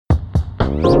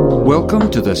Welcome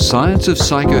to the Science of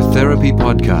Psychotherapy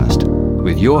podcast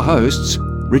with your hosts,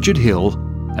 Richard Hill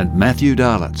and Matthew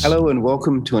Darlitz. Hello and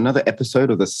welcome to another episode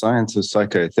of the Science of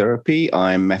Psychotherapy.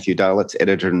 I'm Matthew Darlitz,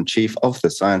 Editor-in-Chief of the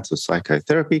Science of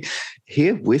Psychotherapy,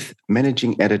 here with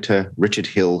Managing Editor Richard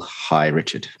Hill. Hi,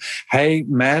 Richard. Hey,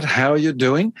 Matt, how are you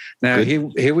doing? Now,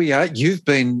 here we are. You've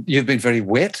been very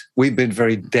wet. We've been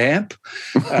very damp.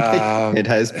 It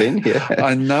has been, yeah.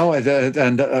 I know.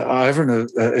 And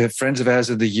over friends of ours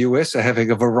in the US are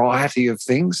having a variety of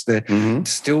things. They're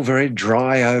still very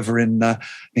dry over in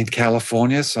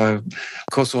California. So, of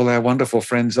course, all our wonderful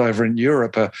friends over in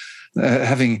Europe are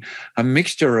having a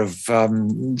mixture of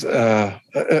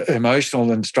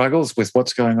emotional and struggles with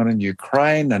what's going on in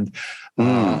Ukraine. And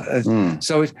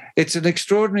so it's an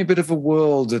extraordinary bit of a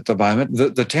world at the moment.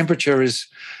 The temperature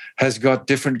has got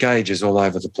different gauges all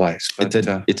over the place. But,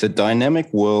 it's a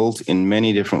dynamic world in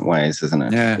many different ways, isn't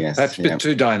it? Yeah, yes, perhaps a bit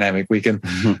too dynamic. We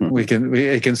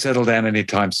can settle down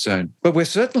anytime soon. But we're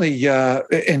certainly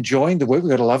enjoying the work.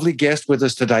 We've got a lovely guest with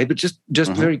us today. But just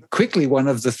very quickly, one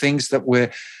of the things that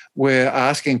we're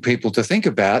asking people to think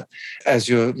about as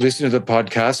you're listening to the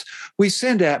podcast, we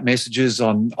send out messages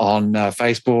on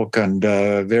Facebook and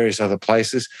various other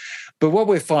places. But what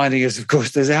we're finding is, of course,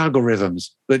 there's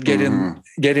algorithms that get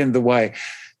in the way.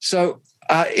 So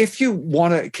if you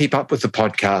want to keep up with the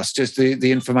podcast, just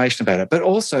the information about it, but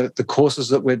also the courses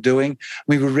that we're doing,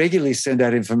 we will regularly send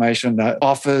out information,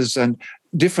 offers and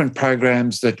different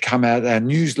programs that come out, our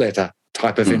newsletter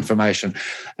type of information.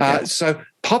 So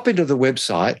pop into the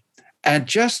website and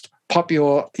just pop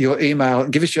your email,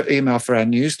 give us your email for our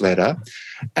newsletter,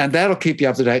 and that'll keep you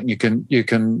up to date. And you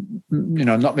can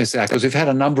not miss out, because we've had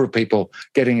a number of people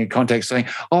getting in contact saying,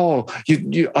 "Oh, you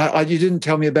didn't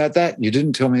tell me about that. You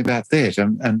didn't tell me about that,"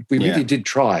 and we really did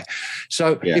try.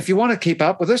 So if you want to keep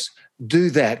up with us, do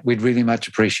that. We'd really much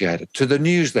appreciate it. To the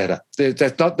newsletter,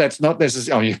 that's not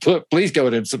necessarily. Please go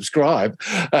in and subscribe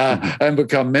and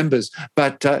become members.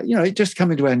 But just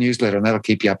come into our newsletter, and that'll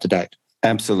keep you up to date.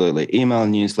 Absolutely. Email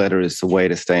newsletter is the way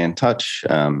to stay in touch.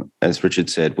 As Richard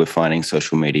said, we're finding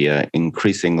social media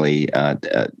increasingly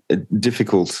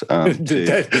difficult.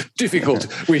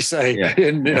 Difficult, we say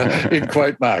in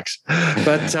quote marks.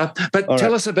 But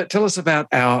tell us about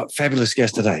our fabulous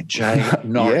guest today, Jay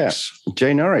Noricks. Yeah,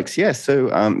 Jay Noricks. Yes.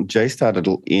 So Jay started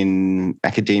in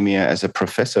academia as a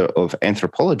professor of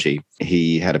anthropology.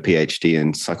 He had a PhD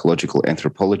in psychological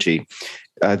anthropology.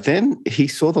 Then he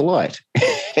saw the light.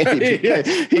 He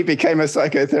became a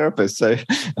psychotherapist.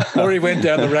 Or he went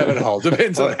down the rabbit hole.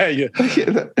 Depends on how you.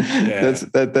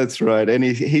 That's right. And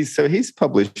he's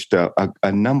published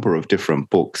a number of different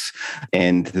books,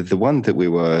 and the one that we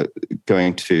were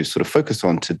going to sort of focus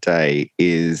on today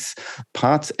is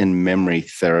Parts and Memory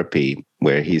Therapy,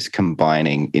 where he's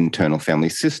combining internal family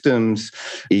systems,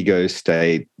 ego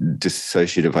state,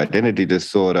 dissociative identity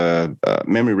disorder,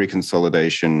 memory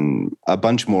reconsolidation, a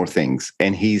bunch more things.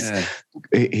 And he's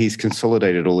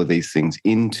consolidated all of these things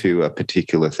into a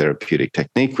particular therapeutic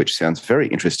technique, which sounds very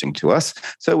interesting to us.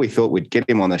 So we thought we'd get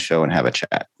him on the show and have a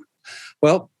chat.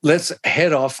 Well, let's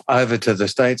head off over to the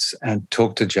States and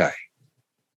talk to Jay.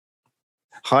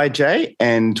 Hi, Jay,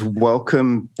 and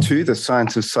welcome to the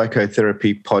Science of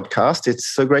Psychotherapy podcast. It's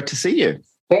so great to see you.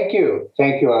 Thank you.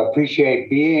 I appreciate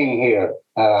being here.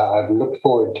 I look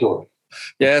forward to it.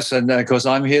 Yes, and of course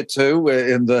I'm here too,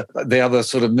 in the other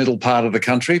sort of middle part of the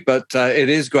country, but it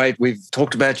is great. We've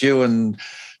talked about you and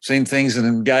seen things and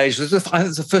engaged. It's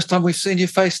the first time we've seen you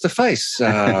face to face,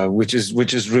 which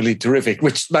is really terrific,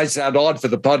 which may sound odd for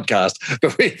the podcast,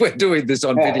 but we're doing this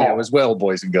on video as well,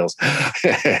 boys and girls.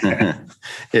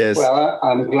 Yes. Well,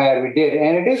 I'm glad we did.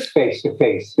 And it is face to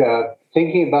face.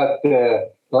 Thinking about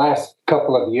the last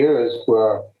couple of years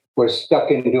where we're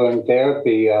stuck in doing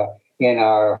therapy in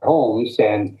our homes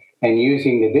and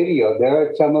using the video,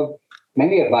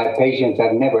 many of my patients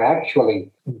have never actually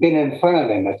been in front of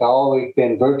them. It's always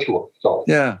been virtual. So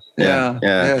We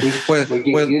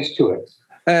get used to it.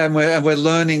 And we're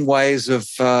learning ways of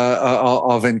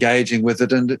engaging with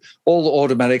it, and all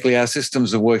automatically our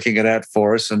systems are working it out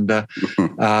for us. And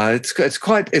it's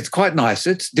quite nice.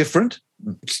 It's different.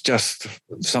 It's just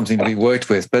something to be worked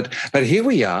with. But here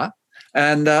we are.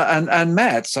 And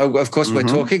Matt. So of course we're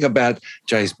talking about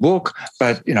Jay's book,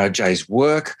 but Jay's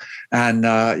work, and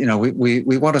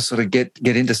we want to sort of get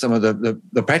into some of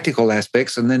the practical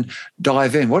aspects and then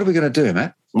dive in. What are we going to do,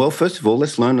 Matt? Well, first of all,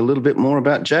 let's learn a little bit more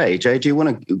about Jay. Jay, do you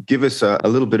want to give us a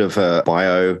little bit of a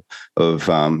bio of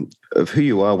who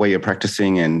you are, where you're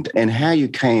practicing, and how you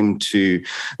came to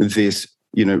this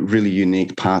really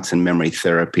unique parts and memory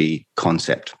therapy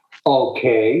concept?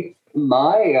 Okay.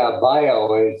 My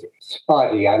bio is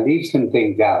spotty. I leave some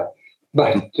things out.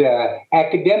 But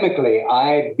academically,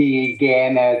 I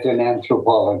began as an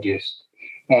anthropologist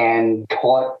and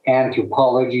taught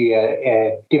anthropology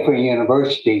at different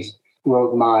universities,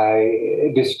 wrote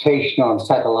my dissertation on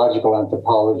psychological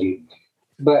anthropology,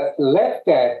 but left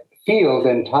that field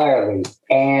entirely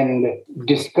and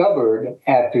discovered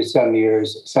after some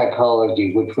years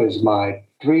psychology, which was my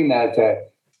dream as a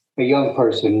young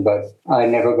person, but I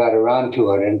never got around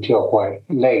to it until quite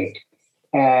late.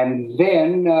 And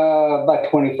then about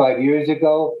 25 years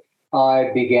ago,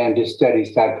 I began to study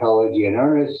psychology in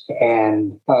earnest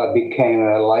and became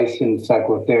a licensed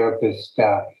psychotherapist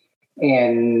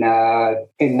in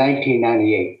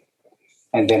 1998.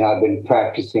 And then I've been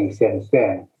practicing since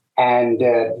then. And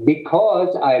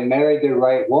because I married the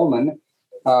right woman,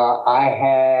 I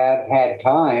have had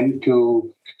time to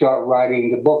start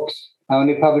writing the books. I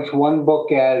only published one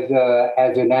book as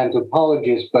an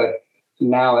anthropologist, but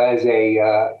now as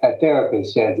a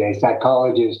therapist, as a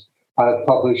psychologist, I've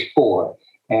published 4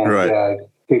 and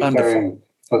preparing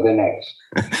for the next.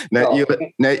 Now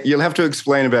you'll have to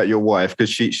explain about your wife, because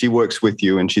she works with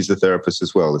you and she's a therapist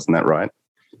as well. Isn't that right?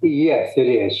 Yes, it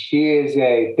is. She is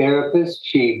a therapist.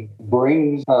 She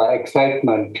brings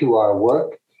excitement to our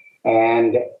work,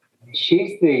 and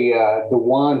she's the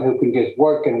one who can just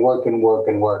work and work and work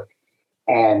and work,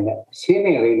 and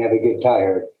seemingly never get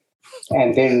tired,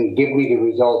 and then give me the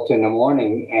results in the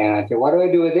morning. And I say, "What do I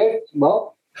do with this?"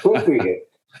 Well, proofread it.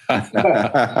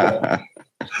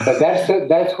 But that's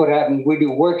what happens. We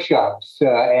do workshops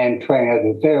and train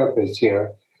other therapists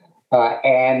here.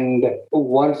 And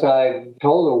once I've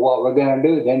told her what we're going to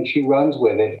do, then she runs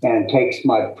with it and takes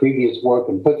my previous work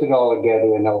and puts it all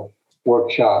together in a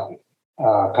workshop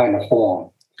kind of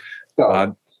form.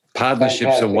 So, partnerships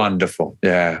fantastic. are wonderful.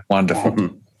 Yeah, wonderful.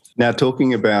 Now,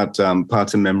 talking about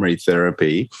parts of memory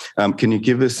therapy, can you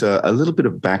give us a little bit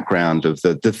of background of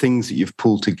the things that you've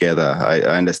pulled together? I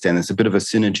understand there's a bit of a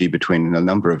synergy between a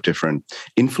number of different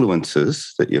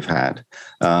influences that you've had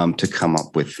to come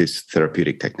up with this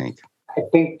therapeutic technique. I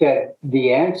think that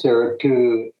the answer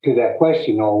to that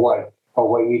question, or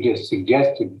what you just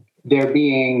suggested, there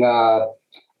being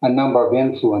a number of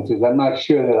influences. I'm not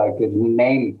sure that I could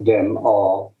name them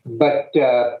all, but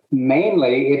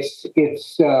mainly it's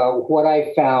what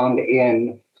I found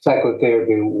in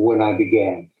psychotherapy when I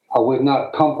began. I was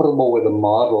not comfortable with the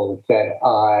model that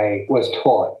I was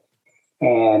taught,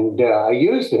 and I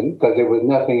used them because there was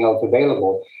nothing else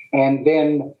available, and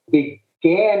then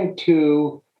began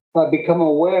to become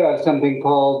aware of something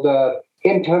called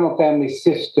internal family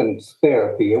systems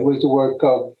therapy. It was the work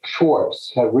of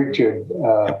Richard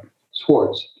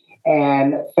Schwartz,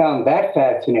 and found that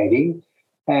fascinating.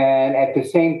 And at the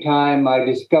same time, I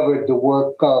discovered the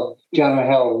work of John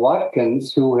L.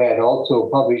 Watkins, who had also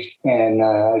published in,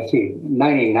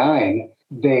 99,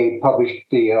 they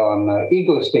published on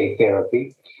ego state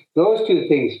therapy. Those two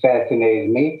things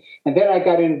fascinated me. And then I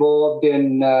got involved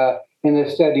in the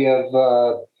study of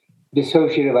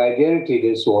dissociative identity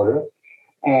disorder.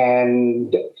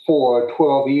 And for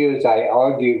 12 years, I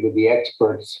argued with the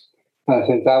experts,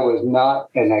 since I was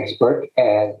not an expert.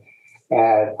 And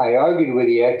I argued with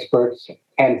the experts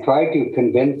and tried to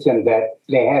convince them that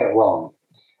they had it wrong.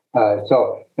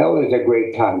 So that was a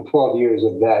great time. 12 years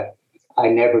of that, I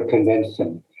never convinced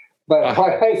them. But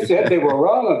what I said they were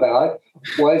wrong about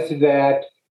was that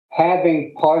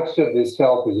having parts of the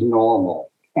self is normal.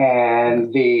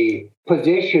 And the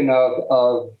position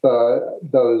of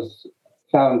those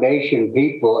foundation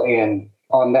people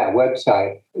on that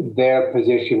website, their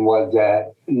position was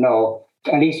that no,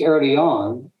 at least early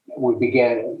on,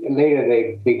 later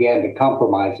they began to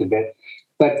compromise a bit,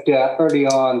 but early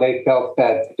on they felt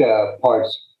that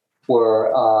parts were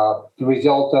the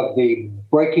result of the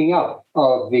breaking up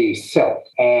of the self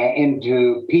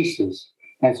into pieces.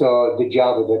 And so the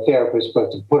job of the therapist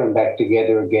was to put them back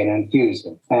together again and fuse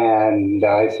them. And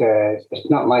I said, it's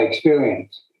not my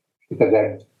experience, because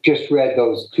I just read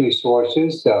those two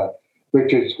sources,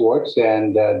 Richard Schwartz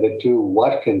and the two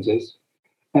Watkinses,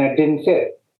 and it didn't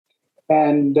fit.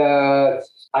 And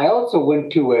I also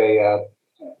went to a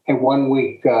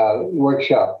 1-week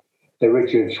workshop that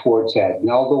Richard Schwartz had. And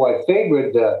although I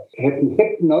favored the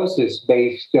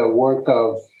hypnosis-based work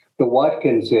of the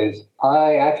Watkinses,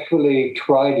 I actually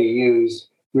try to use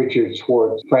Richard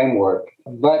Schwartz framework.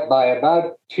 But by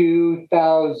about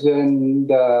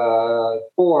 2004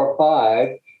 or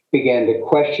 5, began to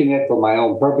question it for my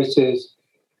own purposes.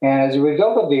 And as a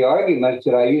result of the arguments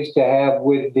that I used to have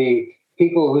with the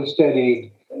people who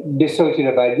studied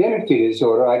dissociative identity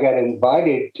disorder, I got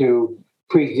invited to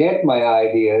present my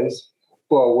ideas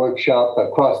for a workshop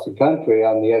across the country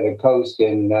on the other coast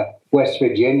in West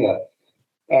Virginia.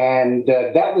 And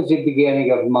that was the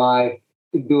beginning of my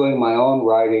doing my own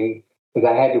writing, because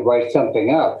I had to write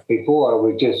something up. Before, I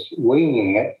was just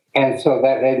winging it. And so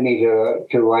that led me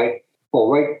to write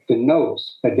the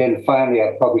notes. But then finally,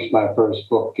 I published my first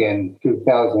book in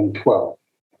 2012.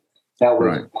 That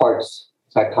was Parts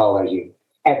Psychology.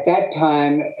 At that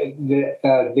time,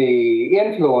 the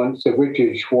influence of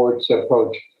Richard Schwartz's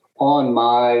approach on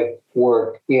my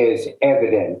work is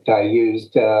evident. I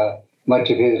used much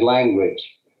of his language.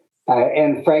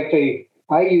 And frankly,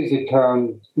 I use the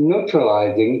term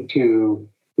neutralizing to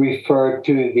refer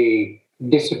to the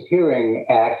disappearing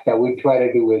act that we try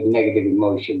to do with negative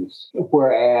emotions,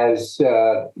 whereas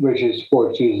Richard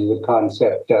Schwartz uses the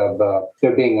concept of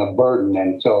there being a burden,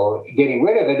 and so getting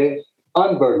rid of it is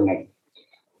unburdening.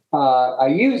 I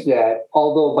use that,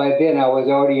 although by then I was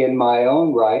already in my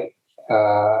own right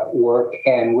work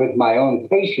and with my own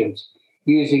patients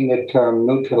using the term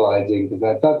neutralizing, because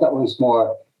I thought that was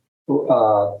more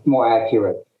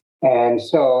accurate. And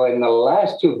so in the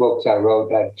last two books I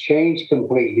wrote, I've changed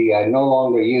completely. I no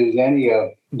longer use any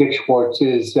of Dick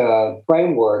Schwartz's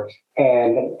frameworks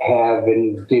and have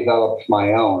developed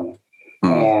my own.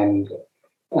 And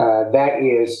that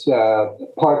is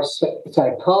parts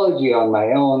psychology on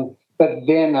my own. But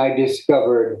then I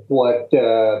discovered what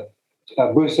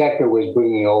Bruce Ecker was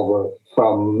bringing over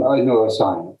from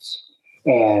neuroscience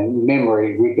and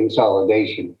memory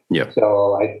reconsolidation. Yeah.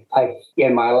 So I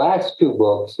in my last two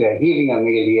books, Healing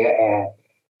Amelia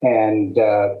and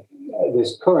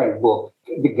this current book,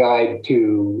 The Guide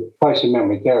to Partial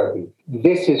Memory Therapy,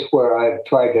 this is where I've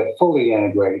tried to fully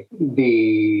integrate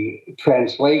the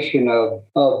translation of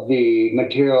the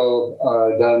material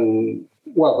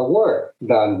the work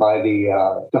done by the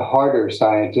harder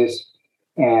scientists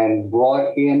and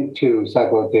brought into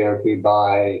psychotherapy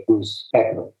by Bruce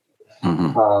Ecker.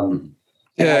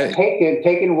 I've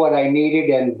taken what I needed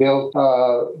and built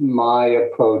my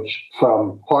approach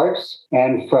from parts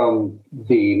and from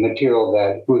the material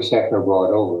that Bruce Ecker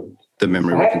brought over. The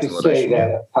memory I have to say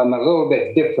that I'm a little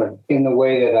bit different in the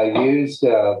way that I use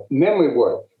memory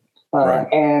work.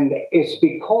 And it's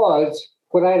because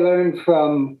what I learned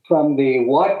from the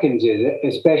Watkinses,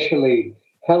 especially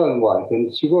Helen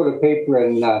Watkins, she wrote a paper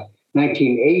in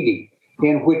 1980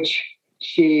 in which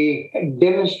she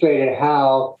demonstrated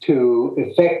how to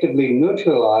effectively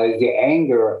neutralize the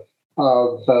anger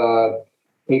of a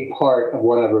part of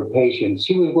one of her patients.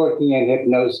 She was working in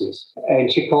hypnosis,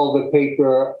 and she called the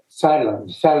paper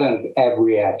silent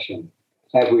abreaction.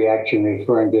 Abreaction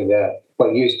referring to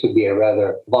what used to be a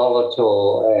rather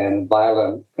volatile and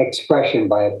violent expression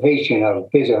by a patient of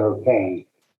his or her pain.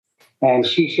 And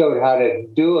she showed how to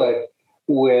do it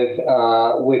with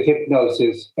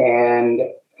hypnosis, and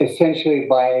essentially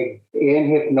in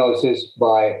hypnosis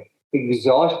by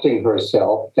exhausting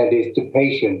herself, that is the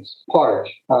patient's part.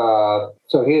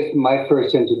 So here's my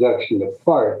first introduction to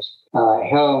parts.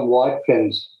 Helen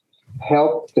Watkins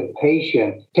helped the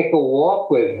patient take a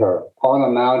walk with her on a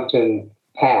mountain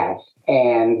path.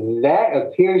 And that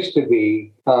appears to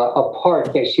be a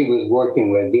part that she was working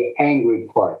with, the angry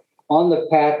part. On the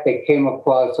path, they came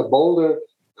across a boulder,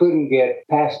 couldn't get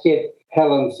past it.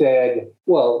 Helen said,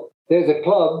 well, there's a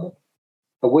club,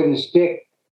 a wooden stick,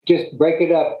 just break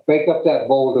up that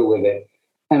boulder with it.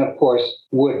 And of course,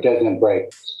 wood doesn't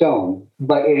break stone,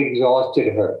 but it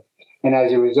exhausted her. And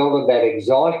as a result of that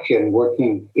exhaustion,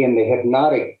 working in the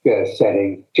hypnotic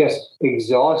setting, just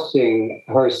exhausting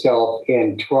herself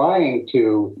in trying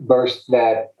to burst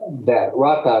that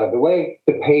rock out of the way,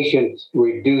 the patient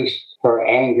reduced her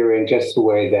anger in just the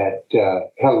way that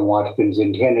Helen Watkins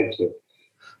intended to.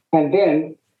 And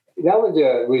then that was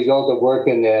a result of work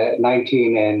in the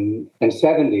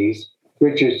 1970s.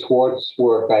 Richard Schwartz's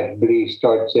work, I believe,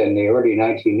 starts in the early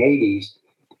 1980s.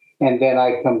 And then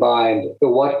I combined the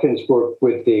Watkins work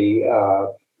with the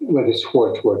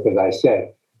Schwartz work, as I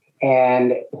said.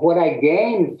 And what I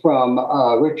gained from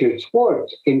Richard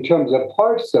Schwartz in terms of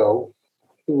parts, though,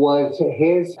 was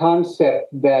his concept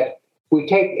that we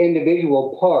take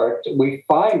individual parts, we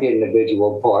find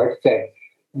individual parts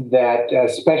that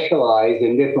specialize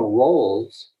in different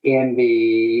roles in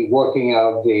the working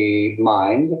of the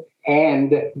mind,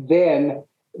 and then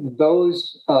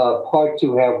those parts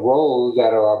who have roles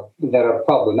that are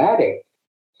problematic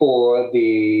for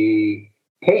the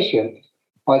patient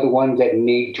are the ones that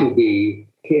need to be,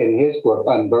 in his work,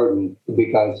 unburdened,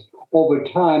 because over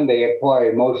time they acquire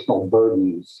emotional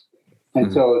burdens.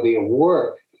 And so the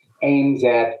work aims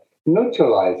at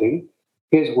neutralizing,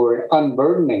 his word,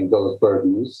 unburdening those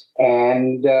burdens,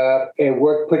 and it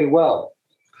worked pretty well.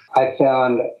 I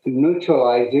found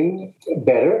neutralizing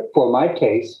better for my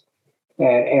taste,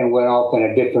 and went off in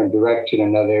a different direction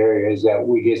in other areas that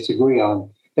we disagree on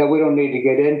that we don't need to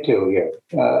get into here.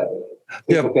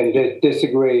 People can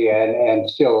disagree and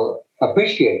still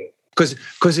appreciate.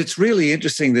 Because it's really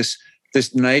interesting, this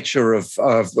nature of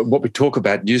what we talk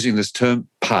about, using this term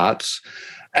parts.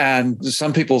 And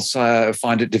some people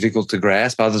find it difficult to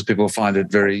grasp. Others people find it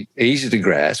very easy to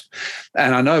grasp.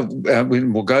 And I know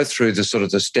we'll go through the sort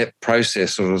of the step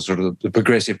process or sort of the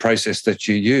progressive process that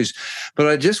you use. But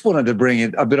I just wanted to bring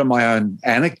in a bit of my own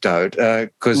anecdote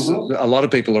because a lot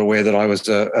of people are aware that I was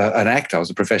an actor. I was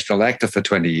a professional actor for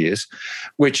 20 years,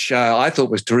 which I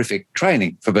thought was terrific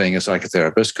training for being a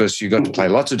psychotherapist because you got to play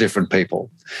lots of different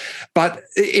people. But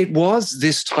it was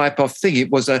this type of thing.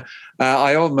 It was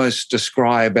I almost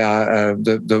describe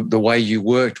the way you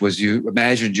worked was you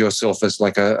imagined yourself as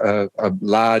like a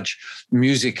large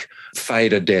music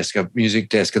fader desk, a music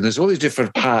desk, and there's all these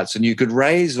different parts, and you could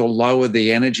raise or lower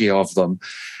the energy of them.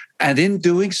 And in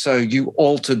doing so, you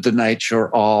altered the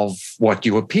nature of what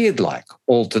you appeared like,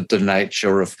 altered the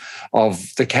nature of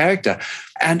the character.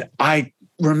 And I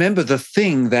remember the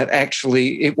thing that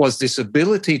actually it was this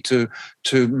ability to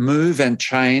move and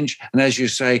change, and as you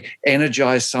say,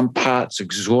 energize some parts,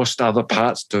 exhaust other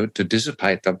parts to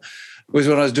dissipate them. It was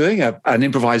when I was doing an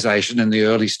improvisation in the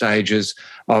early stages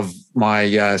of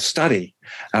my study,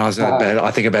 and I was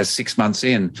about 6 months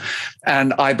in,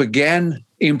 and I began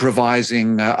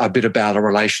improvising a bit about a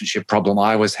relationship problem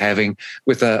I was having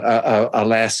with a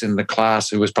lass in the class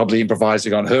who was probably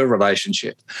improvising on her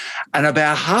relationship. And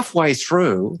about halfway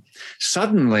through,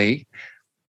 suddenly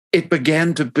it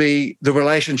began to be the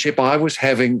relationship I was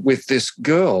having with this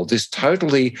girl, this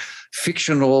totally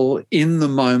fictional, in the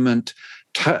moment,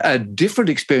 a different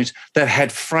experience that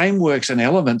had frameworks and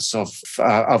elements of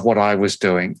what I was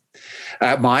doing,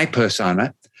 my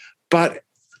persona, but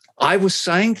I was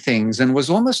saying things and was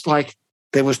almost like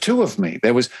there was two of me.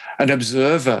 There was an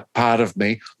observer part of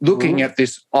me looking at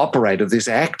this operator, this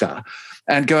actor,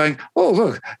 and going, oh,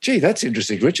 look, gee, that's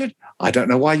interesting, Richard. I don't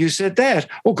know why you said that.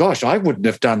 Oh, gosh, I wouldn't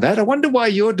have done that. I wonder why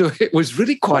you're doing it. It was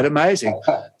really quite amazing.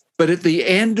 But at the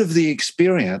end of the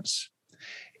experience,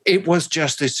 it was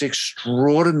just this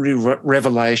extraordinary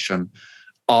revelation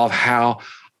of how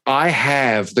I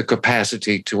have the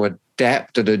capacity to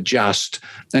adapt and adjust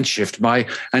and shift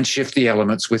the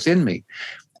elements within me.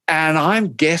 And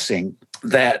I'm guessing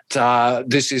that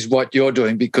this is what you're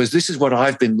doing, because this is what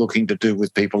I've been looking to do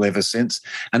with people ever since.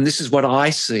 And this is what I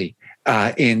see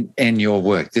in your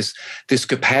work, this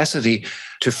capacity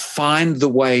to find the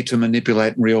way to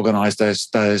manipulate and reorganize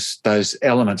those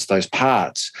elements, those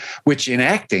parts, which in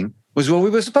acting was what we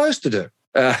were supposed to do.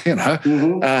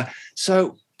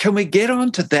 So can we get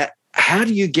on to that? How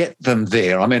do you get them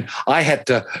there? I mean, I had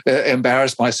to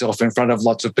embarrass myself in front of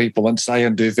lots of people and say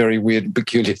and do very weird and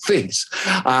peculiar things.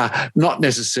 Not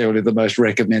necessarily the most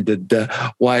recommended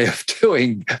way of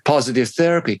doing positive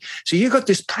therapy. So you got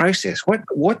this process.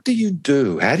 What do you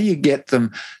do? How do you get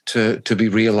them to be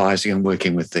realizing and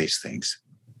working with these things?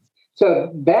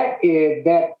 So that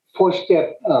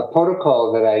 4-step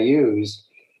protocol that I use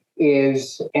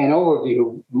is an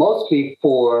overview mostly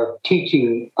for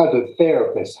teaching other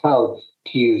therapists how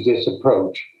to use this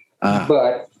approach.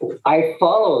 But I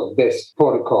follow this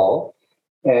protocol,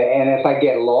 and if I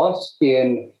get lost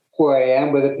in where I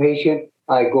am with a patient,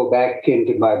 I go back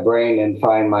into my brain and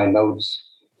find my notes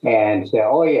and say,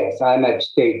 oh, yes, I'm at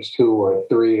stage 2 or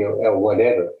 3 or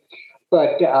whatever.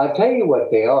 But I'll tell you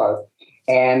what they are.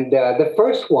 And the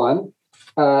first one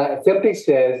simply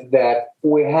says that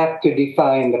we have to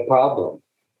define the problem.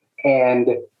 And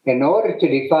in order to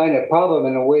define a problem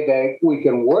in a way that we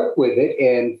can work with it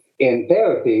in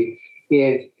therapy,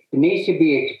 it needs to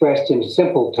be expressed in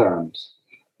simple terms.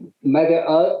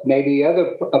 Maybe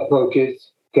other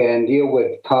approaches can deal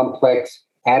with complex,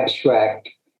 abstract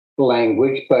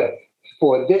language, but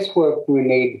for this work, we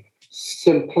need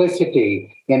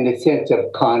simplicity in the sense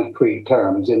of concrete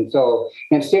terms. And so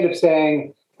instead of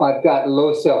saying, I've got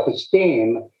low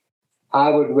self-esteem, I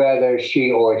would rather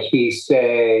she or he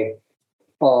say,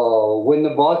 oh, when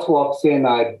the boss walks in,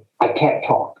 I can't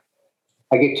talk.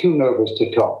 I get too nervous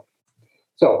to talk.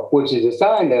 So, which is a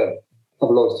sign of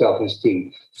low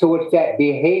self-esteem. So it's that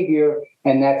behavior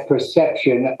and that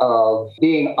perception of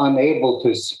being unable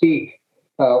to speak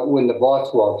when the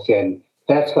boss walks in.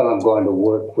 That's what I'm going to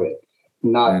work with,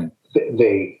 not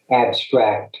the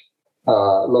abstract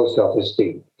low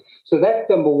self-esteem. So that's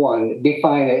number one.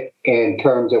 Define it in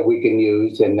terms that we can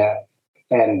use and that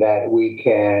we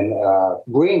can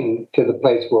bring to the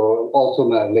place where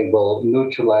ultimately will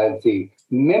neutralize the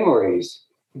memories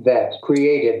that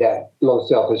created that low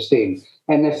self-esteem.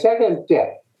 And the second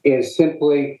step is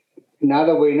simply, now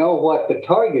that we know what the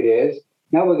target is,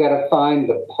 now we've got to find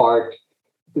the part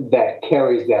that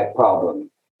carries that problem.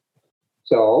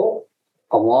 So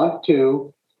I want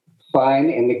to find,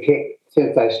 in the case,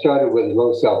 since I started with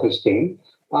low self-esteem,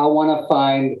 I want to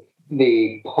find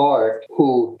the part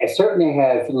who certainly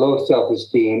has low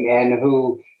self-esteem and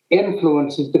who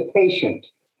influences the patient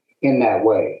in that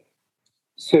way,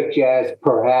 such as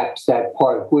perhaps that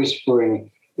part whispering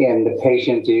in the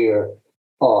patient's ear,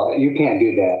 "Oh, you can't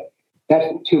do that.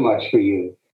 That's too much for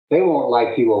you. They won't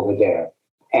like you over there."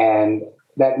 And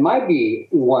that might be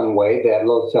one way that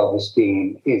low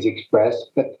self-esteem is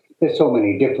expressed, but there's so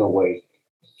many different ways.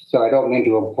 So I don't mean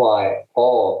to imply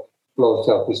all low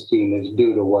self-esteem is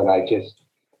due to what I just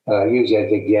use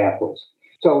as examples.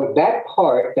 So that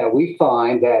part that we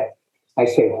find that I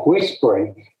say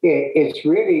whispering, it's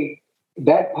really,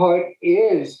 that part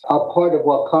is a part of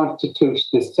what constitutes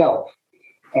the self.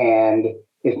 And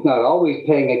it's not always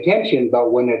paying attention,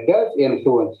 but when it does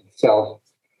influence itself,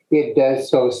 it does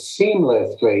so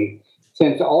seamlessly,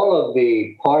 since all of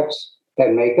the parts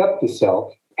that make up the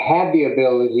self have the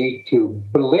ability to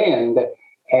blend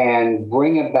and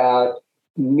bring about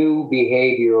new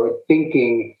behavior,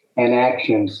 thinking, and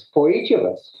actions for each of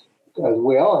us. Because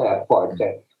we all have parts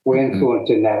that we're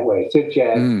influenced in that way, such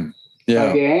as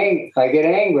if I get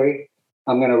angry,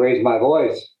 I'm going to raise my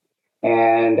voice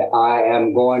and I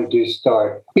am going to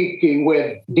start speaking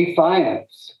with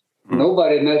defiance.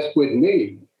 Nobody mess with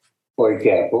me, for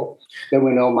example. Then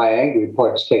we know my angry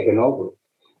part's taken over.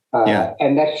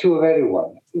 And that's true of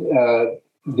everyone.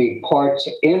 The parts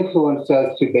influence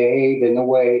us to behave in the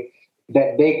way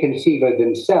that they conceive of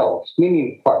themselves,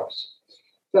 meaning parts.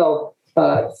 So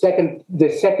the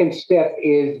second step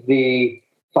is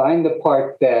find the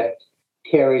part that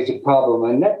carries the problem.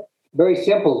 And that's very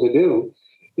simple to do.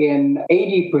 In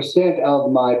 80%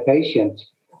 of my patients,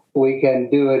 we can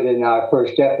do it in our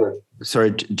first effort.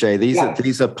 Sorry, Jay,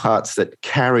 these are parts that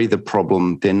carry the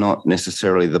problem. They're not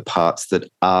necessarily the parts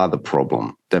that are the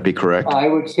problem. That be correct? I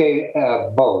would say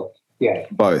both, yes.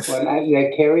 Both.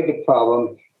 They carry the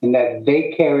problem, and that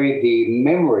they carry the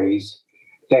memories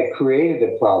that created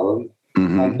the problem,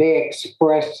 and they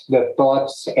express the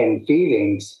thoughts and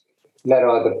feelings that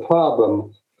are the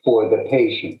problem for the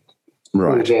patient,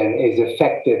 who then is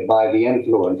affected by the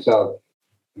influence of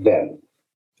them.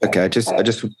 Okay, I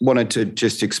just wanted to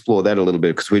just explore that a little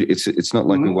bit, because it's not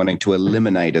like we're wanting to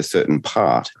eliminate a certain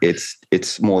part.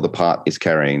 It's more the part is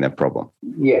carrying that problem.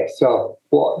 Yes. So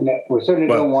we certainly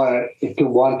don't want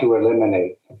to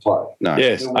eliminate the part. No.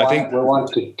 Yes, I think we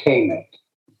want to tame it.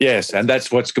 Yes, and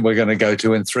that's what we're going to go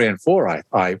to in 3 and 4.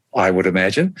 I would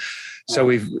imagine. So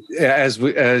we are. As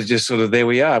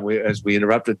we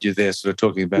interrupted you there, sort of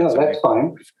talking about. No, that's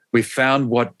fine. We found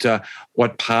what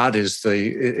part is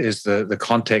the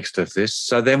context of this.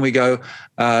 So then we go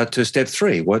to step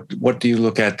 3. What do you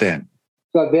look at then?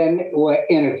 So then we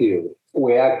interview.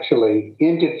 We actually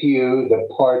interview the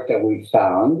part that we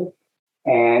found,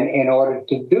 and in order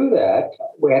to do that,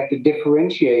 we have to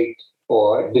differentiate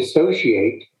or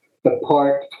dissociate the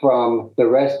part from the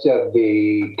rest of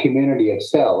the community of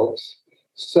selves,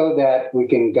 so that we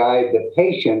can guide the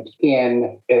patient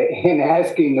in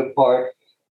asking the part,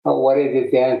 what is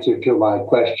its answer to my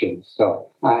question? So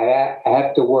I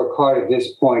have to work hard at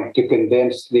this point to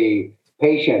convince the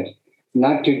patient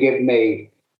not to give me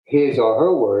his or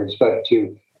her words, but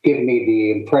to give me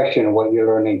the impression of what you're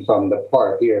learning from the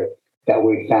part here that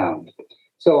we found.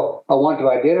 So I want to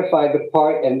identify the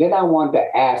part, and then I want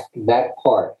to ask that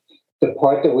part, the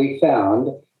part that we found,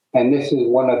 and this is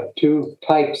one of 2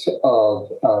 types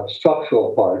of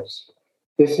structural parts.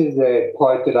 This is a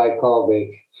part that I call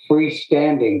the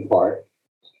freestanding part,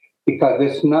 because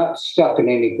it's not stuck in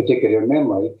any particular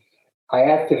memory. I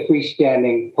ask the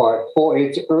freestanding part for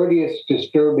its earliest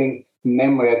disturbing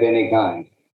memory of any kind.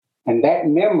 And that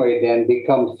memory then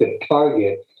becomes the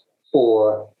target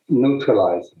for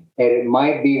neutralizing. And it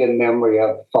might be the memory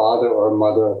of father or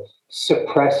mother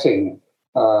suppressing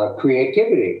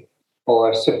creativity,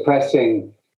 or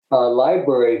suppressing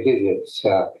library visits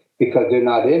because they're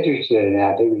not interested in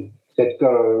that. They'd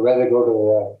rather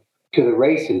go to the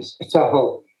races.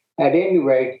 So at any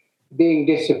rate, being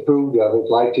disapproved of is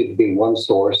likely to be one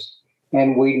source.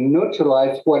 And we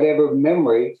neutralize whatever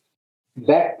memory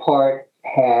that part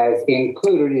has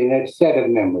included in its set of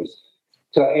memories.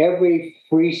 So every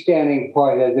freestanding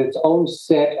part has its own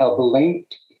set of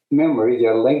linked memories.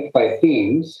 They're linked by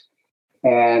themes.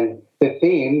 And the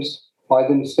themes are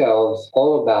themselves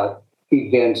all about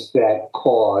events that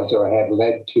cause or have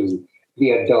led to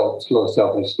the adult's low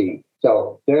self-esteem.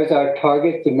 So there's our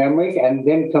targets, the memories, and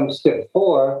then comes step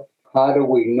 4. How do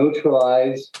we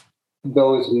neutralize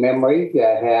those memories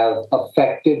that have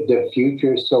affected the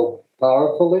future so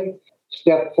powerfully?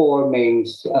 Step 4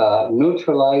 means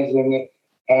neutralizing it,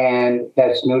 and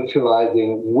that's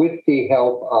neutralizing with the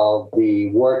help of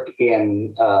the work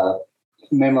in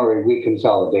memory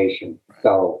reconsolidation.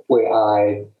 So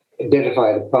I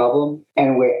identify the problem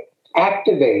and we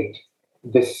activate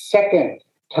the second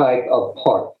type of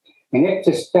part, and it's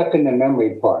the stuck in the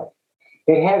memory part.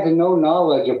 It has no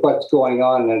knowledge of what's going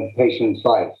on in the patient's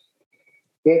life.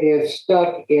 It is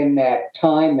stuck in that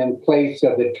time and place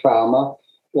of the trauma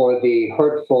or the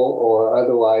hurtful or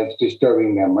otherwise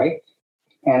disturbing memory.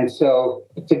 And so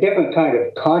it's a different kind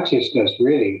of consciousness,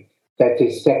 really, that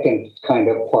the second kind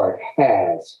of part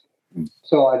has.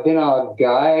 So then I'll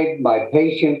guide my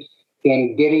patient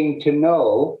in getting to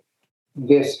know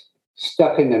this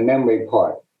stuck in the memory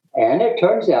part. And it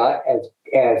turns out,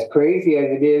 as crazy as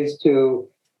it is to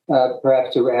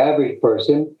perhaps the average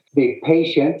person, the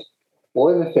patient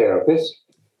or the therapist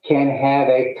can have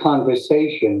a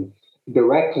conversation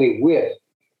directly with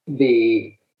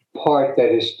the part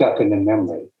that is stuck in the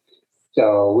memory.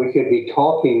 So we could be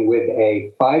talking with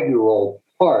a 5-year-old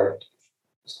part,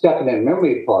 stuck in the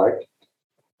memory part,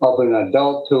 of an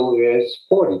adult who is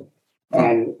 40.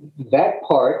 And that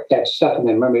part, that stuck in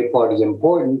the memory part, is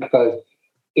important because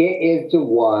it is the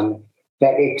one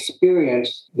that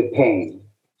experienced the pain.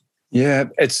 Yeah,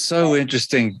 it's so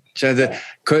interesting, Joe.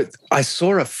 I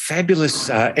saw a fabulous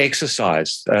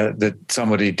exercise that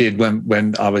somebody did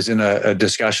when I was in a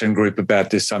discussion group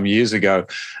about this some years ago,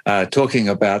 talking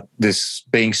about this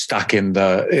being stuck in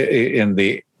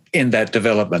that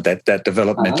development, that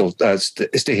developmental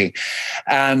sticking,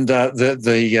 and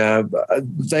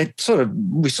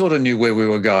we sort of knew where we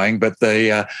were going, but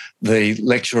the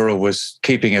lecturer was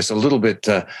keeping us a little bit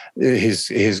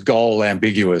his goal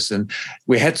ambiguous, and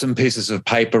we had some pieces of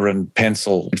paper and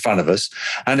pencil in front of us,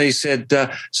 and he said,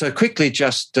 "So quickly,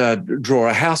 just draw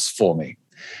a house for me,"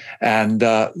 and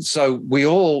so we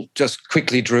all just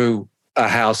quickly drew a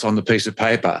house on the piece of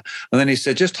paper. And then he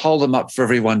said, just hold them up for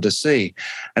everyone to see.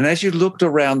 And as you looked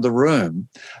around the room,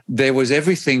 there was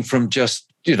everything from just,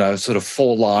 sort of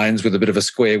 4 lines with a bit of a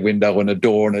square window and a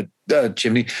door and a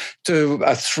chimney to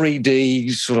a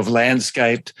 3D sort of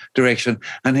landscaped direction.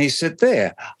 And he said,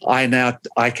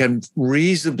 I can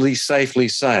reasonably safely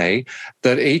say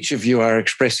that each of you are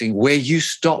expressing where you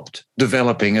stopped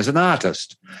developing as an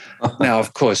artist. Now,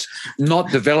 of course, not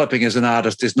developing as an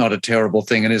artist is not a terrible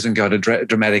thing and isn't going to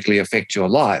dramatically affect your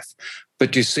life.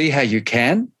 But you see how you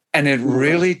can? And it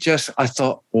really I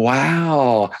thought,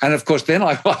 wow. And of course, then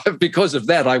because of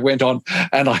that, I went on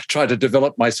and I tried to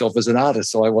develop myself as an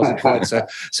artist. So I wasn't quite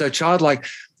so childlike.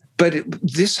 But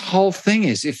this whole thing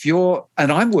is,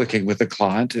 and I'm working with a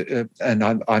client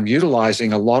and I'm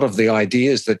utilizing a lot of the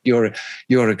ideas that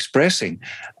you're expressing.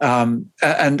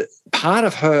 And part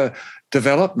of her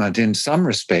development in some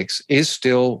respects is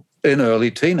still in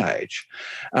early teenage.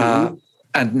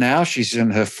 And now she's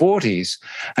in her 40s,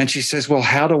 and she says, "Well,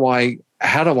 how do I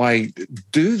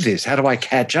do this? How do I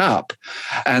catch up?"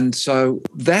 And so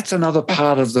that's another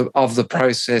part of the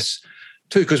process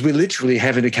too, because we're literally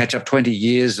having to catch up 20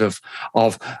 years of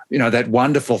that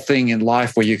wonderful thing in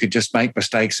life where you could just make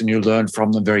mistakes and you learn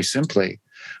from them very simply.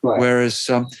 Right. Whereas,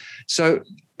 so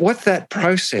what that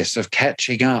process of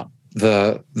catching up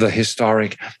the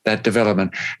historic, that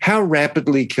development, how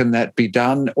rapidly can that be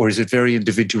done, or is it very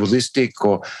individualistic,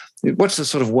 or what's the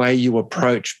sort of way you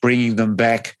approach bringing them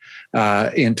back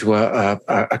into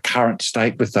a current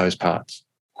state with those parts?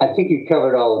 I think you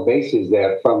covered all the bases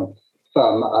there, from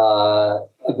a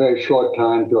very short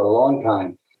time to a long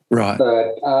time. Right.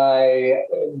 But I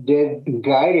did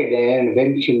guided an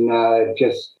intervention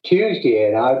just Tuesday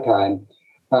in our time.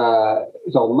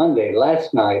 So Monday,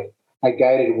 last night, I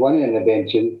guided one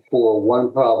intervention for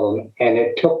one problem, and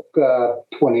it took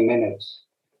 20 minutes.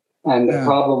 And the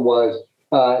problem was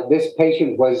this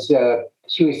patient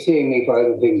she was seeing me for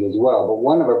other things as well, but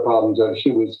one of her problems was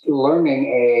she was learning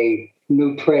a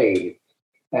new trade,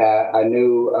 a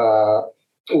new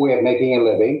way of making a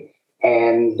living,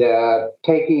 and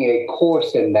taking a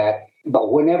course in that.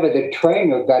 But whenever the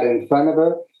trainer got in front of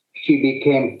her, she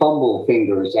became fumble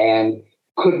fingers and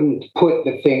couldn't put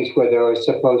the things where they were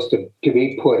supposed to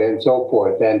be put and so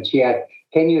forth. And she asked,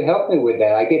 "Can you help me with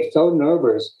that? I get so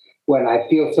nervous when I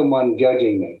feel someone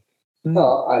judging me."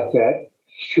 Well, I said,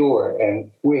 sure.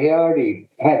 And we already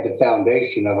had the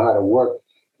foundation of how to work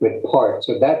with parts.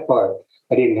 So that part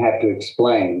I didn't have to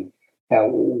explain.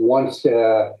 Once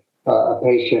a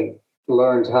patient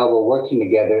learns how we're working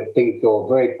together, things go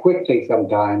very quickly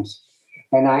sometimes.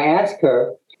 And I asked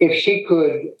her if she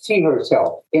could see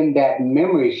herself in that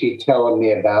memory she's telling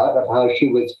me about of how she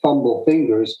would fumble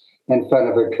fingers in front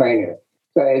of her trainer.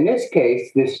 So in this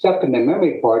case, this stuck in the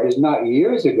memory part is not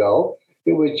years ago.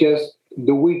 It was just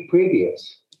the week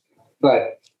previous.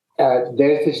 But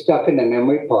there's the stuck in the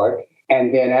memory part.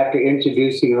 And then after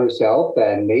introducing herself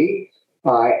and me,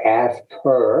 I asked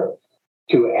her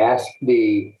to ask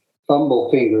the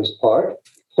fumble fingers part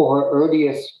for her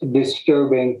earliest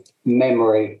disturbing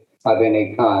memory of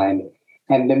any kind.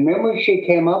 And the memory she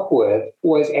came up with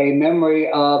was a memory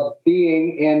of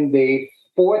being in the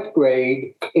fourth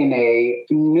grade in a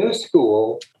new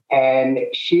school, and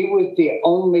she was the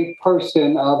only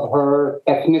person of her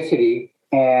ethnicity,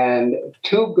 and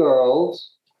two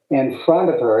girls in front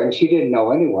of her, and she didn't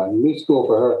know anyone, new school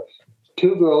for her.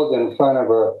 Two girls in front of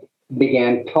her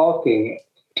began talking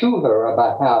to her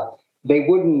about how they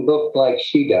wouldn't look like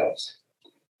she does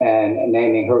and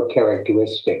naming her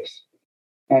characteristics.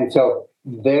 And so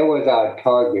there was our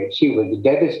target. She was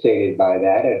devastated by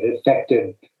that. It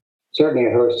affected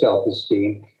certainly her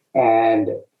self-esteem, and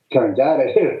turns out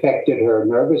it affected her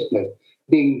nervousness,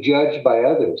 being judged by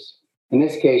others. In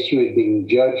this case, she was being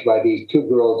judged by these two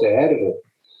girls ahead of her.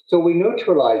 So we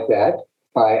neutralized that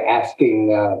by asking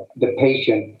the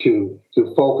patient to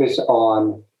focus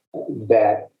on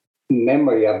that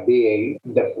memory of being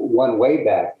the one way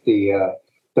back, the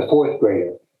fourth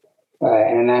grader,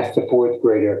 and asked the fourth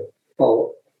grader,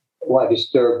 oh, what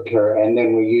disturbed her? And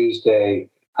then we used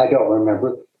I don't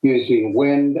remember, using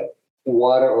wind,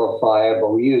 water, or fire, but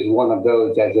we used one of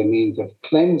those as a means of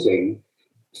cleansing,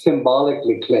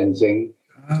 symbolically cleansing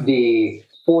the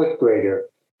fourth grader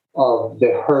of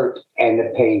the hurt and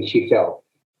the pain she felt.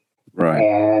 Right.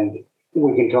 And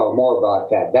we can talk more about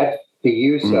that. That's the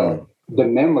use of the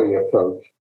memory approach.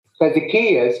 But the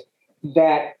key is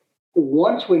that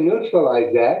once we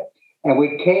neutralized that and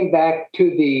we came back to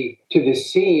the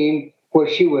scene where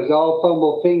she was all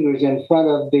fumble fingers in front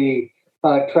of the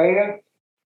trainer,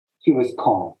 she was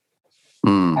calm.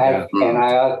 And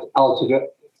I also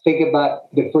think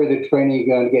about the further training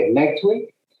you're going to get next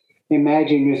week.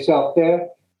 Imagine yourself there.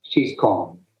 She's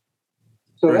calm.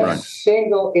 So that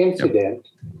single incident,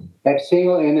 that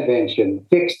single intervention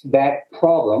fixed that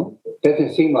problem.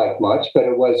 Doesn't seem like much, but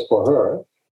it was for her,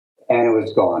 and it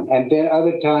was gone. And then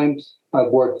other times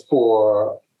I've worked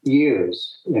for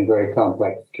years in very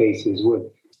complex cases with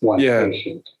one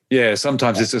patient. Yeah,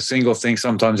 sometimes it's a single thing.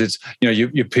 Sometimes it's,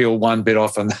 you peel one bit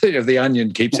off and the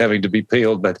onion keeps having to be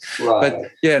peeled. But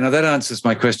yeah, no, that answers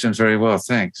my question very well.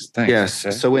 Thanks. Yes.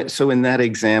 Okay. So in that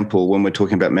example, when we're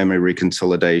talking about memory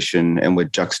reconsolidation and we're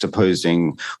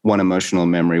juxtaposing one emotional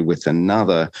memory with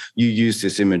another, you use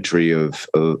this imagery of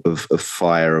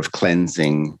fire, of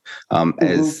cleansing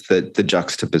as the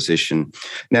juxtaposition.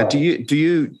 Now, do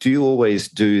you always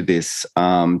do this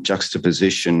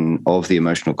juxtaposition of the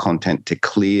emotional content to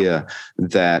clear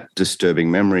that disturbing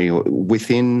memory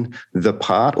within the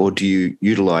part, or do you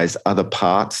utilize other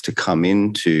parts to come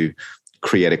in to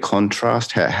create a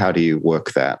contrast? How do you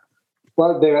work that?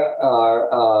 Well, there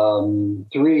are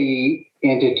three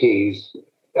entities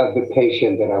of the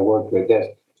patient that I work with. That's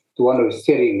the one who's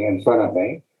sitting in front of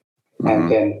me.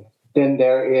 And then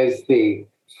there is the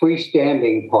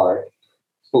freestanding part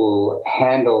who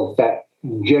handles that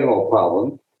general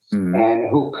problem and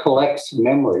who collects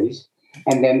memories.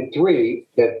 And then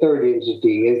the third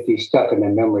entity is the stuck in the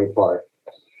memory part.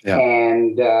 Yeah.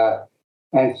 And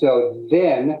so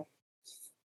then,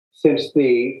 since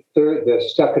the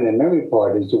stuck in the memory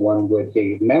part is the one with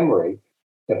the memory,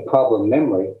 the problem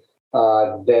memory,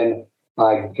 then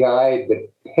I guide the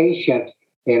patient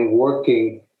in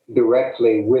working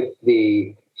directly with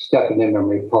the stuck in the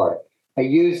memory part. I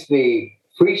use the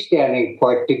freestanding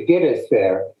part to get us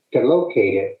there, to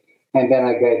locate it, and then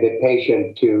I guide the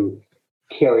patient to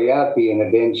carry out the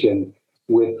intervention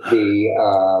with the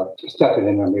stuck in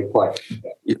the memory part.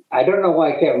 I don't know why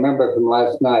I can't remember from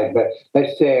last night, but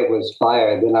let's say it was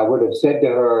fire. Then I would have said to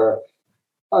her,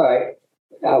 all right,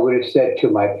 I would have said to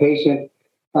my patient,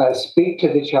 speak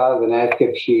to the child and ask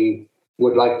if she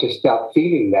would like to stop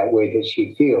feeling that way that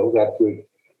she feels after we've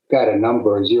got a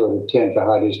number 0 to 10 for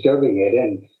how disturbing it,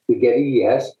 and we get a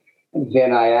yes. And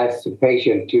then I ask the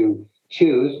patient to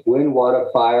choose wind, water,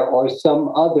 fire, or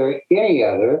any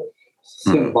other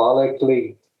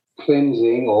symbolically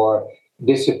cleansing or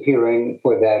disappearing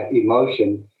for that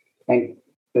emotion. And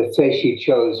let's say she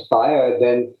chose fire,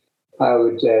 then I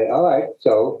would say, all right,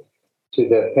 so to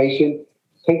the patient,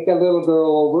 take that little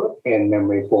girl over in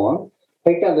memory form,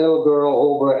 take that little girl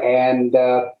over and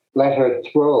let her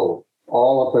throw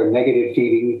all of her negative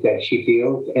feelings that she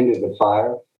feels into the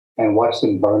fire and watch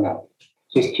them burn up.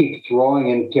 just keep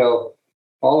throwing until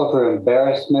all of her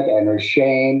embarrassment and her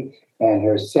shame and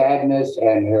her sadness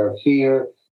and her fear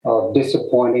of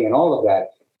disappointing and all of that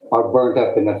are burnt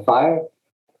up in the fire.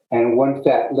 And once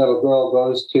that little girl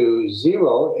goes to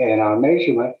 0 in our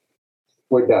measurement,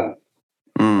 we're done.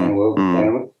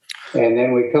 And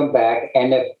then we come back.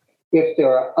 And if there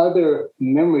are other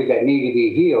memories that need to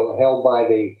be healed, held by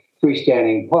the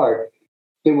freestanding part,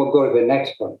 then we'll go to the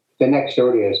next one, the next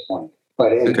earliest one.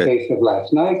 But in the case of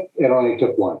last night, it only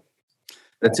took one.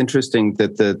 That's interesting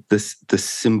that the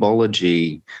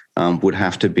symbology would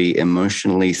have to be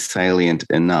emotionally salient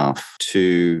enough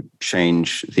to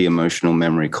change the emotional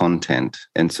memory content.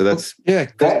 And so that's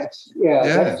that's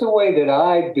the way that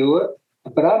I do it.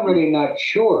 But I'm really not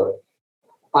sure.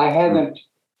 I haven't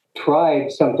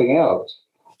tried something else.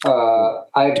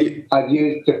 I've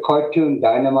used the cartoon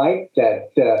dynamite that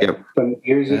from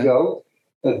years ago.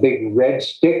 The big red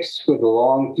sticks with the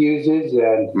long fuses,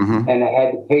 and I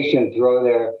had the patient throw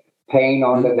their pain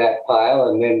onto that pile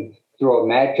and then throw a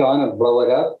match on and blow it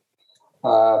up.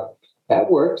 That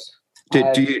works.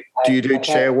 Do you do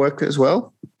chair work as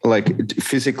well? Like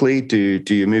physically, do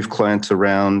you move clients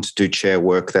around, do chair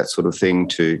work, that sort of thing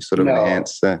to sort of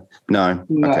enhance that? No.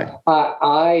 Okay.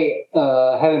 I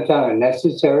haven't found it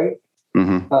necessary.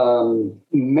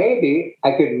 Maybe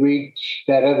I could reach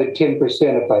that other 10%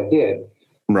 if I did.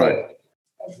 Right.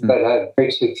 But I've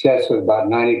great success with about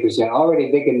 90%.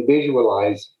 Already they can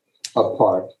visualize a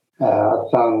part.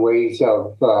 I've found ways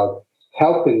of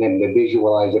helping them to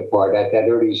visualize a part at that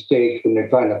early stage when they're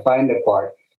trying to find a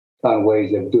part. Found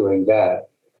ways of doing that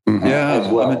as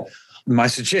well. I mean, my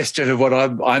suggestion of what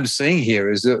I'm seeing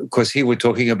here is, of course, here we're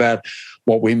talking about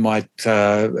what we might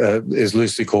is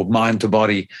loosely called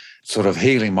mind-to-body sort of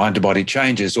healing, mind-to-body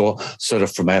changes, or sort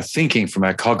of from our thinking, from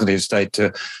our cognitive state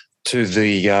to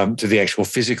the actual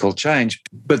physical change.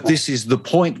 But this is the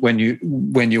point when you're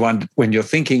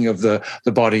thinking of the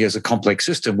body as a complex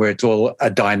system where it's all a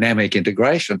dynamic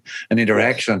integration and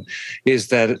interaction, is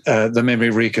that the memory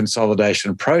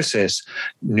reconsolidation process,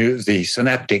 the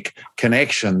synaptic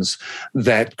connections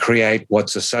that create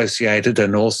what's associated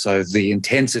and also the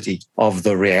intensity of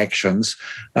the reactions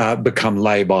become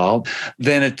labile.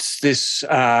 Then it's this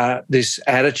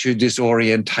attitude, this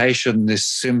orientation, this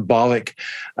symbolic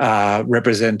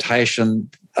representation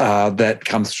that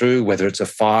comes through, whether it's a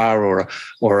fire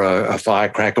or a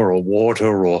firecracker or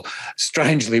water, or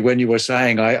strangely, when you were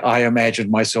saying, I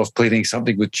imagined myself cleaning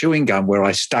something with chewing gum where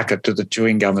I stuck it to the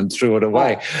chewing gum and threw it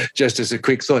away, just as a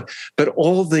quick thought. But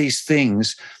all these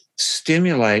things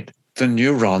stimulate the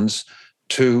neurons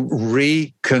to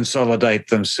reconsolidate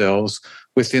themselves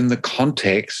within the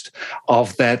context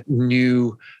of that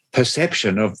new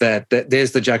perception of that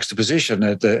there's the juxtaposition,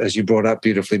 as you brought up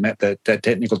beautifully, Matt, that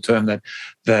technical term that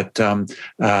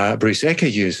Bruce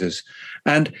Ecker uses.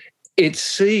 And it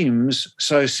seems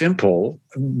so simple,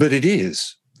 but it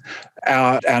is.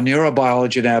 Our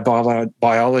neurobiology and our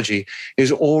biology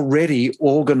is already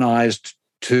organized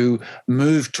to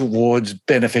move towards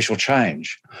beneficial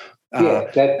change.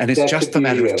 And it's just a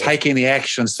matter of taking the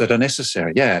actions that are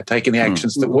necessary. Yeah, taking the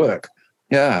actions that work.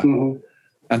 Yeah.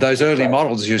 And those early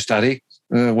models you study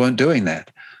weren't doing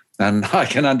that. And I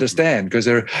can understand, because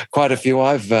there are quite a few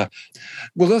I've,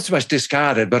 not so much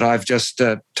discarded, but I've just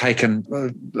taken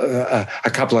a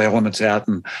couple of elements out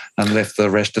and left the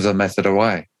rest of the method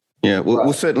away. Yeah,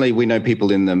 well, certainly we know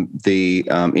people in the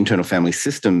internal family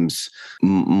systems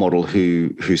model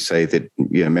who say that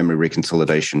memory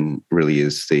reconsolidation really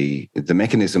is the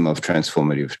mechanism of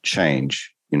transformative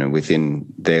change, within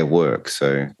their work.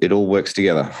 So it all works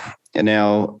together. And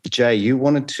now, Jay, you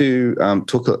wanted to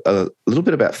talk a little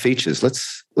bit about features.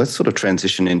 Let's sort of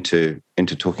transition into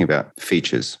talking about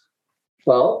features.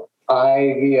 Well,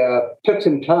 I took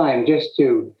some time just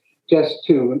to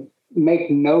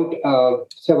make note of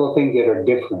several things that are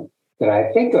different, that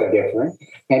I think are different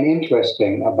and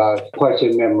interesting about parts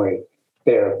of memory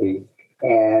therapy.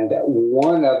 And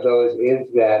one of those is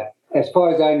that, as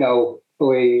far as I know,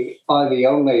 we are the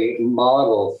only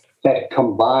model that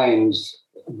combines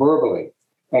verbally,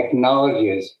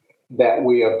 acknowledges that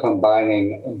we are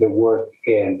combining the work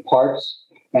in parts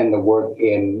and the work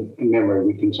in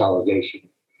memory reconsolidation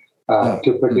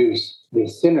to produce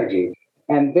this synergy.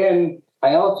 And then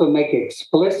I also make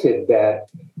explicit that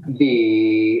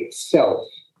the self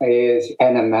is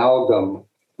an amalgam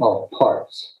of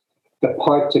parts. The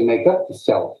parts that make up the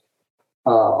self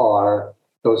are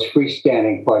those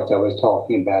freestanding parts I was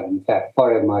talking about. In fact,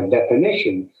 part of my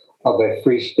definition of a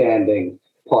freestanding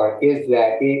part is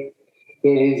that it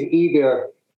is either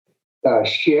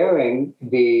sharing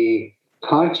the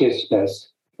consciousness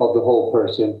of the whole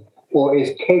person, or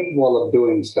is capable of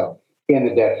doing so in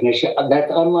the definition.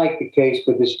 That's unlike the case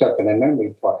with the stuck in the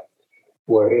memory part,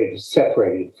 where it is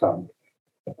separated from.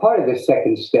 Part of the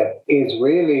second step is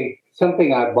really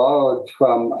something I borrowed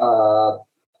from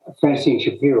Francine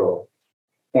Shapiro,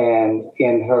 and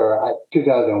in her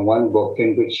 2001 book,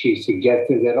 in which she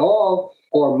suggested that all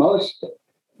or most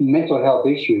mental health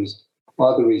issues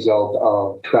are the result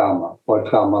of trauma or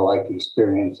trauma-like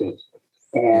experiences.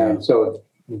 And so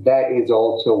that is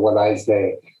also what I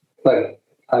say. But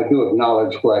I do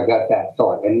acknowledge where I got that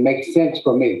thought. And it makes sense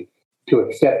for me to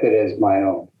accept it as my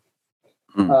own.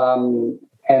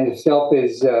 And the self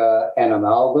is an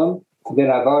amalgam. Then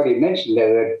I've already mentioned that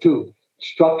there are two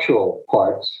structural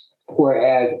parts,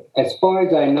 whereas as far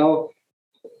as I know,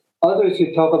 others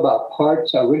who talk about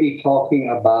parts are really talking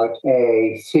about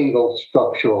a single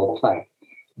structural type.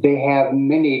 They have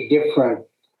many different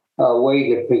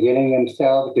ways of presenting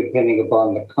themselves depending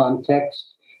upon the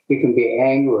context. It can be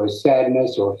anger or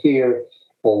sadness or fear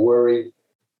or worry,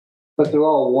 but they're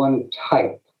all one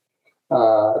type.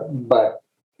 But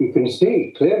you can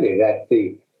see clearly that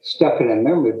the stuck in a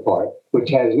memory part, which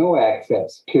has no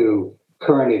access to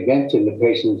current events in the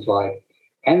patient's life,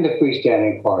 and the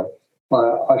freestanding part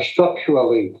are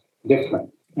structurally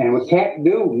different. And we can't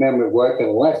do memory work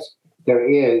unless there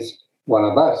is one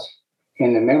of us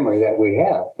in the memory that we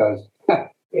have, because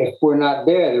if we're not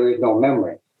there, there is no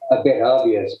memory. A bit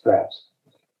obvious, perhaps.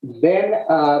 Then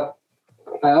I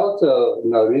also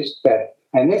noticed that,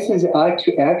 and this is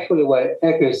actually what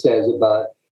Ecker says about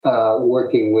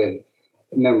working with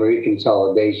memory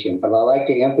consolidation, but I like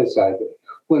to emphasize it.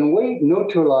 When we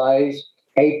neutralize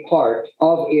a part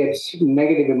of its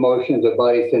negative emotions or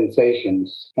body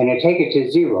sensations and you take it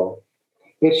to zero,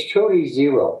 it's truly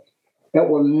zero. It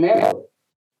will never,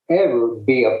 ever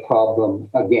be a problem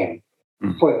again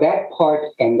for that part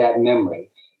and that memory.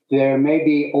 There may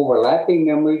be overlapping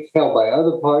memories held by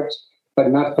other parts, but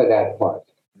not for that part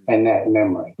and that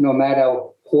memory, no matter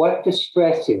what the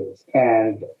stress is.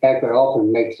 And Eckert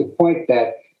often makes the point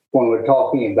that when we're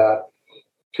talking about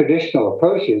traditional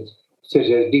approaches, such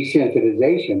as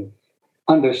desensitization,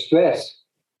 under stress,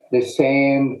 the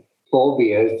same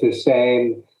phobias, the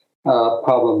same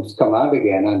problems come out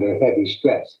again under heavy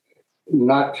stress.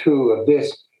 Not true of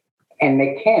this. And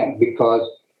they can't, because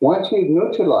once we've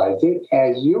neutralized it,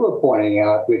 as you were pointing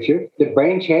out, Richard, the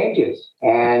brain changes.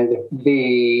 And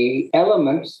the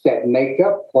elements that make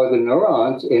up, or the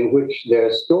neurons in which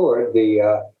they're stored,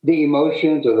 the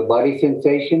emotions or the body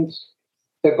sensations,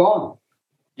 they're gone.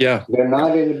 Yeah. They're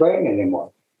not in the brain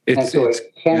anymore. And so it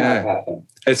cannot happen.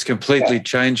 It's completely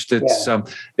changed. It's what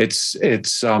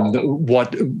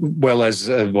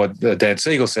Dan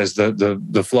Siegel says,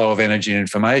 the flow of energy and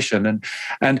information,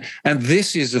 and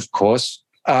this is, of course,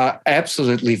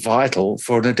 absolutely vital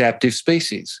for an adaptive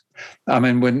species. I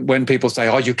mean, when people say,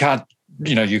 "Oh, you can't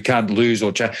lose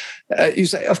or change," you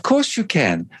say, "Of course you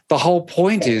can." The whole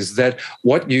point is that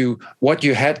what you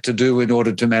had to do in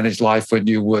order to manage life when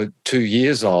you were 2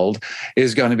 years old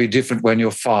is going to be different when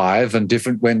you're 5 and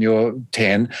different when you're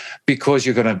 10, because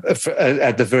you're going to,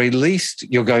 at the very least,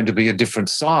 you're going to be a different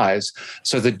size.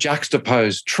 So the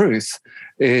juxtaposed truth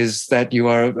is that you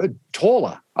are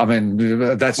taller. I mean,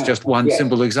 that's just one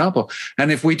simple example.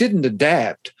 And if we didn't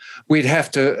adapt, we'd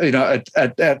have to,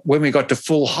 when we got to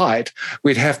full height,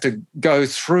 we'd have to go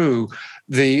through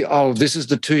this is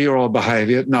the 2-year-old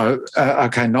behavior. No,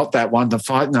 okay, not that one. The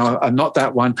 5, no, not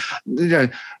that one.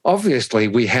 Obviously,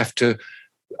 we have to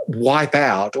wipe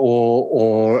out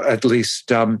or at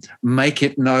least make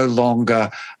it no longer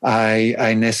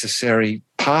a necessary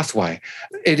pathway.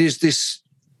 It is this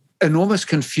enormous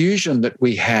confusion that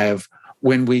we have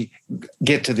when we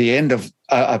get to the end of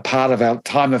a part of our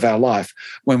time of our life,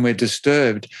 when we're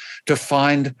disturbed, to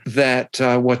find that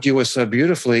what you were so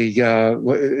beautifully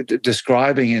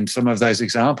describing in some of those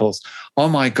examples, oh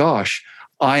my gosh,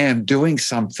 I am doing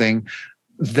something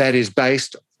that is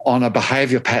based on a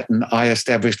behavior pattern I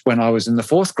established when I was in the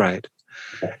 4th grade,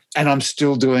 and I'm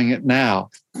still doing it now.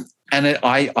 And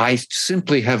I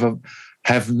simply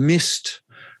have missed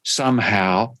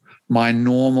somehow my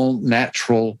normal,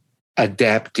 natural,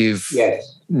 adaptive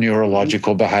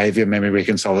neurological behavior, memory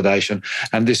reconsolidation.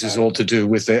 And this is all to do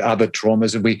with the other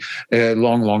traumas. And we,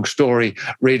 long story,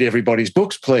 read everybody's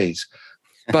books, please.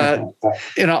 But,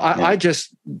 I just,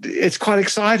 it's quite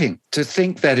exciting to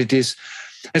think that it's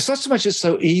not so much it's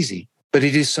so easy, but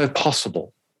it is so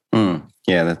possible.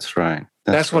 Yeah, that's right.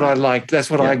 That's what I liked.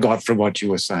 That's what I got from what you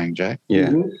were saying, Jay.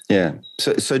 Yeah, yeah.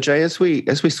 So Jay, as we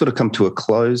sort of come to a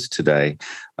close today,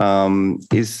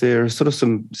 is there sort of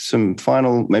some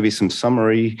final, maybe some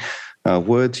summary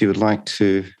words you would like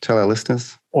to tell our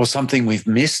listeners? or something we've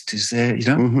missed? Is there, you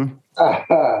know?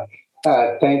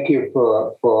 Thank you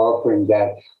for offering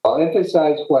that. I'll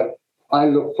emphasize what I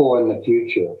look for in the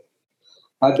future.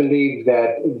 I believe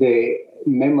that the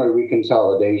memory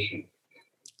reconsolidation,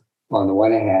 on the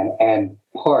one hand, and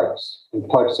part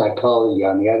psychology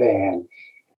on the other hand,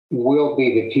 will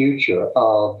be the future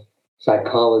of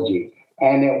psychology.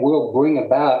 And it will bring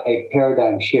about a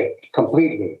paradigm shift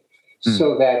completely,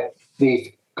 so that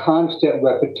these constant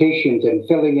repetitions and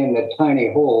filling in the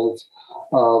tiny holes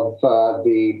of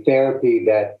the therapy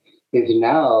that is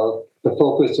now the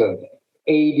focus of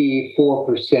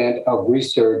 84% of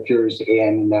researchers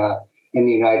in the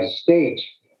United States,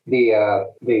 the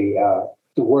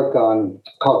work on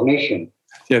cognition.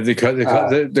 Yeah, the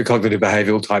cognitive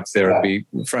behavioral type therapy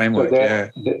framework. So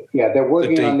they're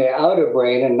working on the outer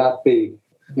brain and not the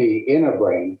inner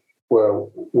brain where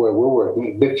we're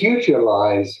working. The future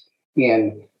lies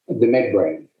in the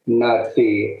midbrain, not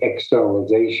the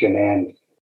externalization and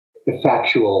the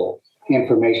factual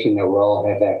information that we all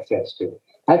have access to.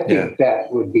 I think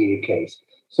that would be the case.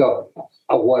 So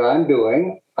what I'm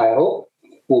doing, I hope,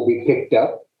 will be picked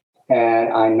up.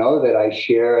 And I know that I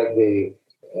share the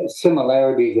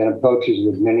similarities and approaches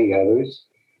with many others.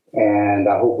 And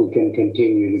I hope we can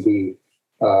continue to be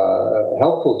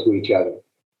helpful to each other,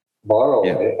 borrow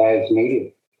as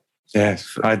needed.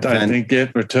 Yes, I think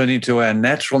returning to our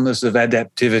naturalness of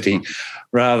adaptivity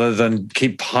rather than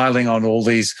keep piling on all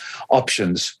these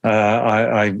options.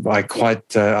 I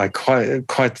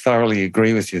quite thoroughly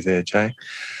agree with you there, Jay.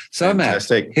 So,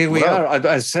 fantastic. Matt, here we are.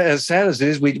 As sad as it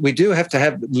is, we do have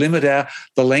to limit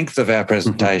the length of our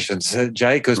presentations,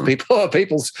 Jay, because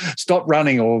people stop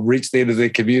running or reach the end of their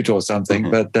commute or something.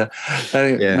 But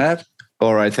Matt.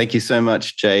 All right. Thank you so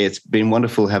much, Jay. It's been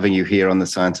wonderful having you here on the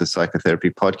Science of Psychotherapy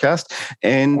podcast.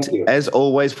 And as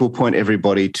always, we'll point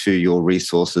everybody to your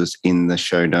resources in the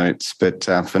show notes. But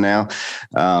for now,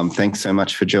 thanks so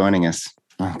much for joining us.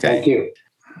 Okay. Thank you.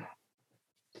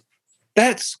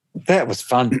 That was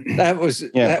fun. That was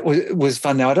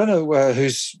fun. Now I don't know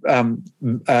who's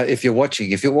if you're watching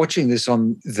this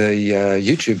on the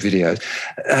YouTube videos.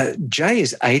 Jay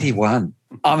is 81.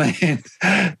 I mean,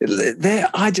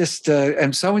 I just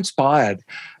am so inspired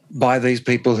by these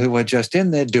people who are just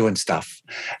in there doing stuff,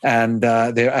 and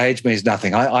their age means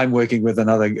nothing. I'm working with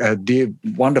another dear,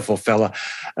 wonderful fella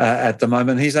at the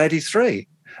moment. He's 83.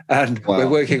 And we're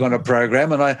working on a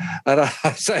program, and I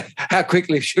say, how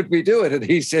quickly should we do it? And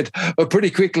he said, pretty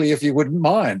quickly, if you wouldn't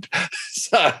mind.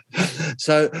 So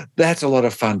that's a lot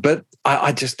of fun. But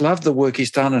I just love the work he's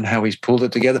done and how he's pulled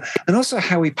it together, and also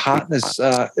how he partners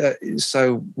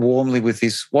so warmly with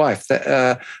his wife.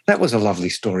 That was a lovely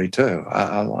story too.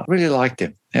 I really liked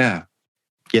him. Yeah.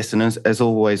 Yes, and as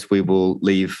always, we will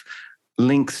leave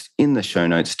links in the show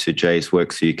notes to Jay's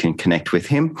work so you can connect with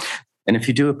him. And if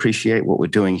you do appreciate what we're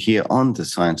doing here on the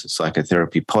Science of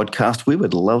Psychotherapy podcast, we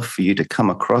would love for you to come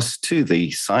across to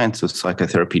the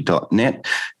scienceofpsychotherapy.net,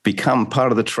 become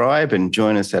part of the tribe, and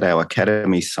join us at our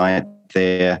Academy site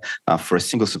there. For a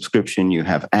single subscription, you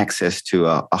have access to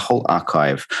a whole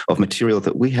archive of material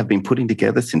that we have been putting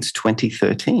together since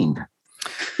 2013.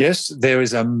 Yes, there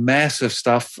is a massive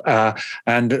stuff,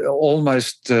 and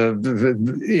almost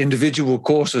individual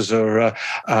courses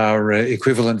are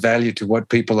equivalent value to what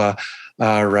people are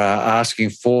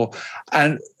asking for.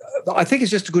 And I think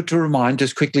it's just good to remind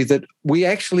just quickly that we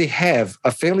actually have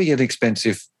a fairly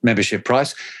inexpensive membership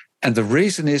price. And the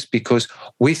reason is because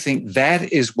we think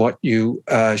that is what you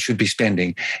should be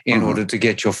spending in order to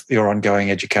get your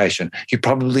ongoing education. You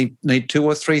probably need 2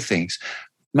 or 3 things.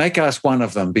 Make us one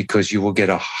of them, because you will get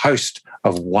a host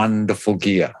of wonderful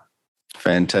gear.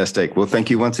 Fantastic. Well, thank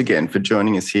you once again for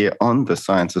joining us here on the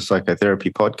Science of Psychotherapy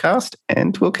podcast,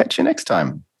 and we'll catch you next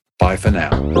time. Bye for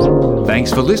now.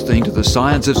 Thanks for listening to the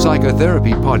Science of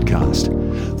Psychotherapy podcast.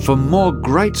 For more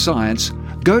great science,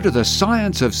 go to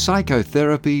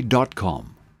thescienceofpsychotherapy.com.